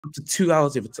up to 2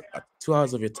 hours of 2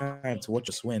 hours of your time to watch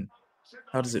us win.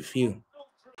 How does it feel?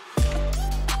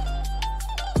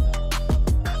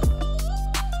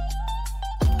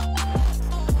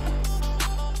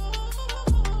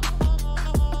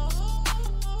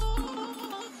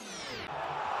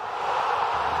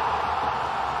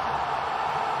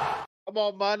 Come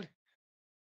on, man.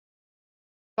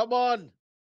 Come on.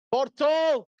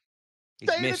 Porto.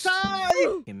 Stay in the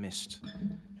time. He missed.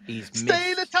 He's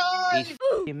Stay in the time.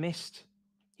 He's missed.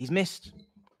 He's missed.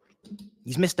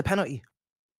 He's missed the penalty.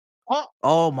 What?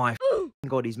 Oh my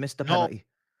God, he's missed the penalty.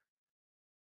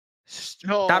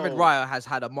 No. David Raya has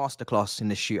had a masterclass in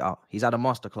this shootout. He's had a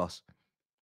masterclass.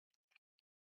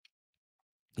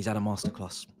 He's had a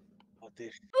masterclass.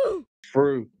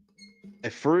 Through.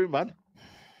 They're through, man.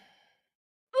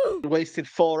 Wasted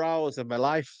 4 hours of my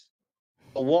life.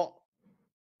 For what?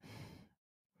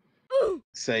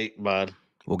 Say, man.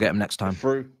 We'll get him next time.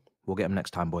 Through. We'll get him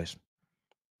next time, boys.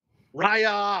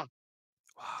 Raya!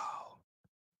 Wow.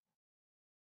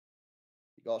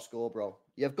 You got to score, bro.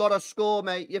 You've got to score,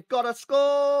 mate. You've got to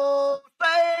score.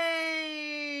 Saved.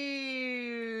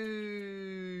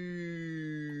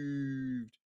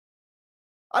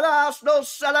 And Arsenal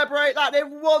celebrate that they've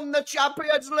won the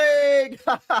Champions League.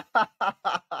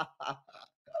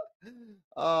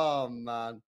 Oh,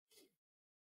 man.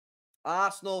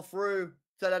 Arsenal through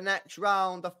to the next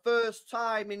round. The first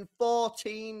time in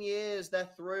 14 years they're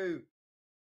through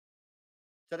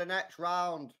to the next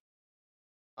round.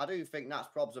 I do think that's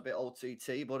probably a bit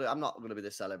OTT, but I'm not going to be the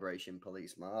celebration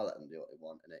police, man. I'll let them do what they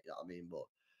want, innit? You know what I mean? But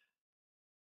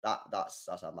that's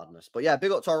a madness. But yeah,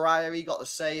 big up to Raya. He got the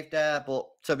save there. But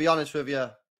to be honest with you,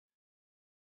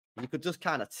 you could just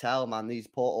kind of tell, man, these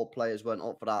Porto players weren't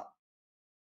up for that.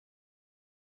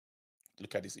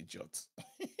 Look at this idiot.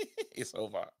 It's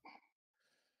over.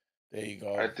 There you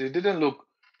go. They didn't look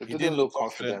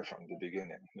confident from the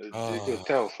beginning. You could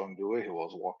tell from the way he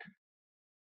was walking.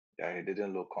 Yeah, he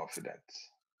didn't look confident.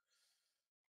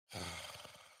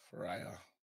 Raya.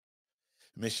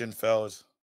 Mission failed.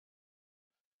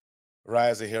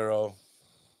 Raya's a hero.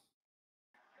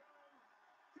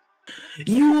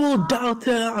 You all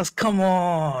doubted us. Come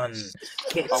on.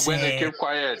 But when they kept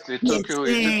quiet, it took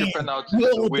you penalties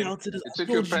to win. It took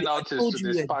you penalties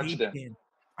to dispatch them.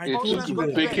 It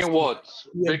took picking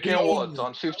words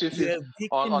on 50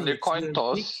 on the coin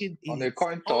toss. On the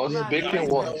coin toss, picking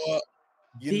words.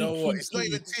 You know what? It's not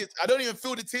even tears. I don't even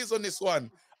feel the tears on this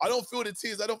one. I don't feel the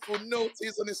tears. I don't feel no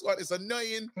tears on this one. It's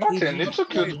annoying. Martin, it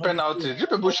took you penalties. You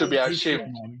people should be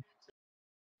ashamed.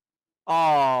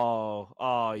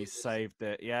 Oh, you saved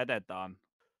it. Yeah, they're done.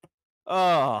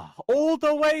 All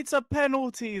the way to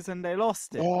penalties and they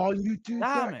lost it. Oh, you do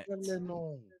damn that, it.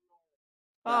 Leno.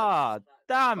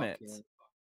 Damn it.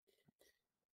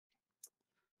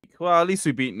 Well, at least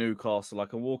we beat Newcastle. I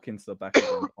can walk into the back of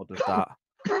the pod with that.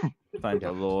 Thank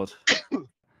you, Lord.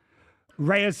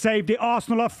 Raya saved it.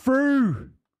 Arsenal are through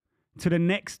to the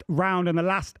next round and the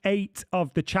last 8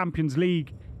 of the Champions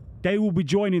League. They will be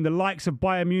joining the likes of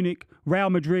Bayern Munich, Real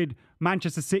Madrid,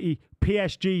 Manchester City,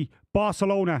 PSG,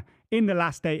 Barcelona in the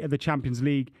last 8 of the Champions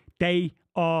League. They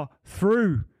are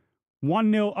through.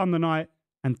 1-0 on the night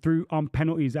and through on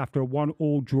penalties after a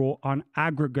 1-1 draw on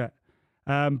aggregate.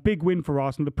 Big win for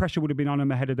Arsenal. The pressure would have been on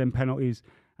them ahead of them penalties.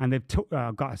 And they've took,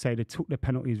 I've got to say, they took their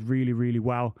penalties really, really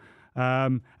well. A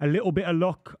little bit of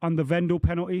luck on the Vendel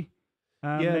penalty.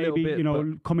 Maybe,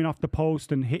 bit, coming off the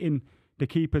post and hitting the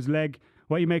keeper's leg.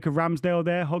 What do you make of Ramsdale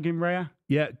there, hugging Raya?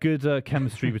 Yeah, good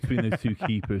chemistry between the two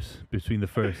keepers, between the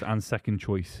first and second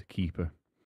choice keeper.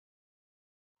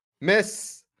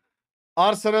 Miss.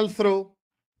 Arsenal through.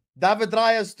 David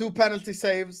Raya's 2 penalty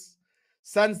saves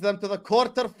sends them to the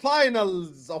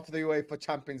quarterfinals of the UEFA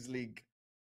Champions League.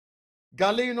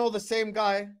 Galeno, the same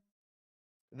guy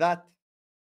that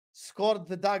scored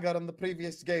the dagger in the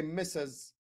previous game,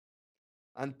 misses.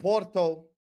 And Porto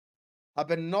have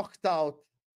been knocked out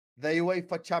the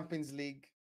UEFA Champions League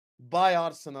by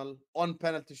Arsenal on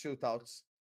penalty shootouts.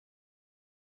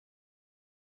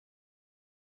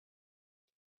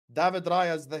 David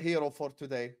Raya is the hero for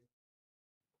today.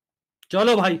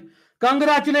 Chalo bhai.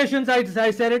 Congratulations,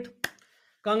 I said it.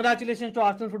 Congratulations to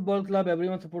Arsenal Football Club.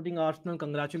 Everyone supporting Arsenal.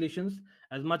 Congratulations.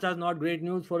 As much as not great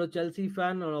news for a Chelsea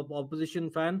fan or opposition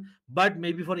fan, but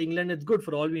maybe for England it's good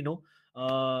for all we know.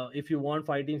 If you want,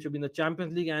 5 teams should be in the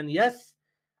Champions League. And yes,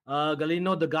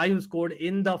 Galeno, the guy who scored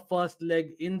in the first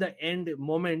leg in the end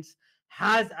moments,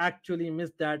 has actually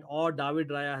missed that, or David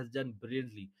Raya has done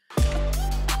brilliantly.